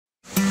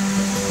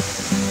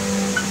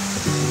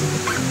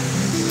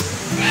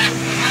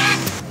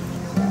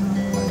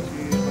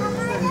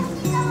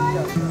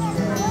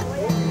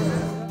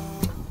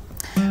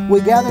We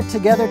gather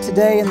together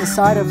today in the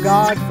sight of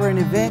God for an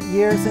event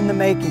years in the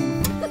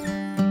making.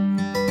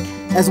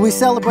 As we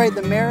celebrate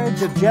the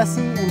marriage of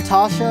Jesse and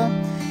Tasha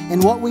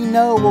and what we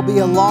know will be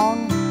a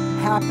long,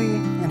 happy,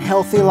 and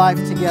healthy life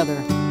together.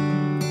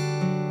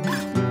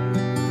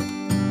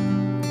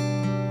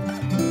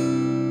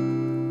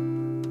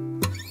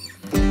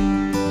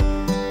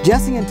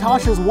 Jesse and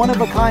Tasha's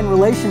one-of-a-kind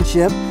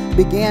relationship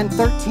began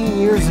 13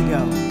 years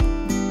ago.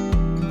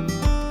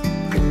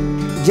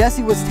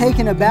 Jesse was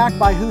taken aback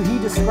by who he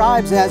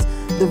describes as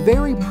the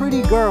very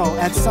pretty girl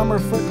at summer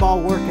football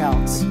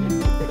workouts.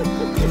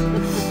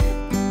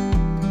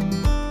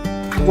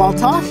 While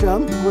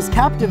Tasha was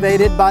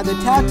captivated by the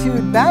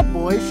tattooed bad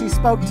boy she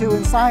spoke to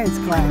in science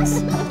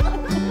class.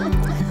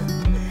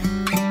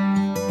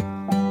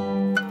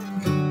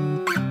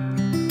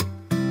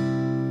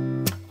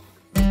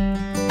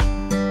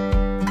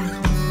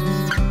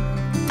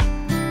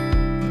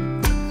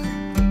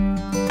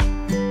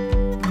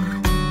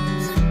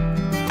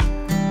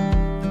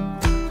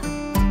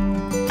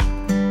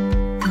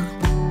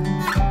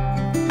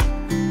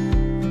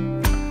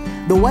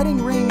 The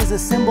wedding ring is a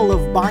symbol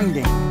of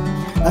binding,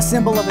 a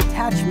symbol of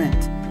attachment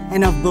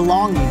and of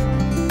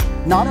belonging,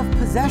 not of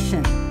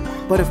possession,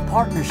 but of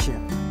partnership.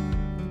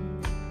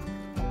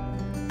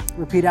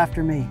 Repeat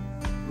after me.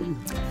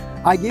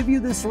 I give you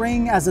this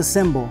ring as a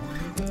symbol.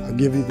 I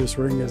give you this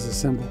ring as a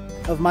symbol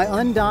of my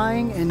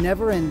undying and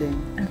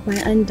never-ending. Of my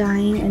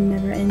undying and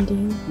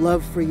never-ending.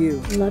 Love for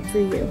you. Love for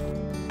you.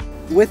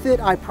 With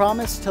it, I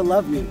promise to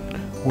love you.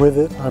 With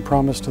it, I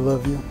promise to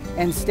love you.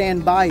 And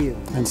stand by you.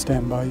 And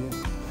stand by you.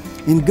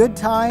 In good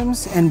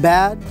times and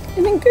bad.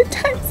 And in good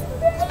times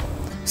and bad.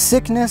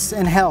 Sickness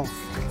and health.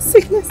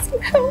 Sickness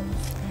and health.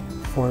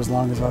 For as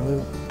long as I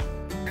live.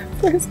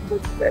 For as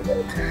long as I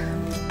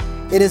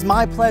live. It is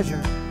my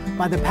pleasure,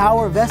 by the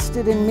power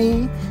vested in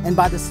me and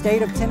by the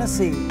state of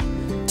Tennessee,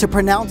 to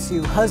pronounce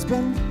you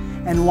husband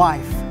and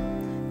wife.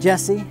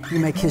 Jesse, you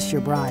may kiss your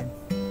bride.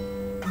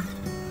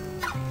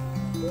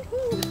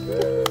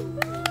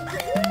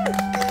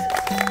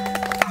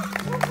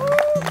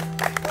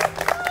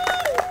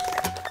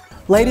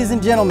 Ladies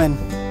and gentlemen,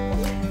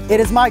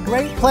 it is my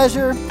great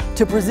pleasure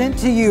to present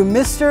to you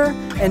Mr.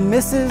 and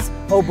Mrs.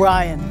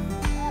 O'Brien.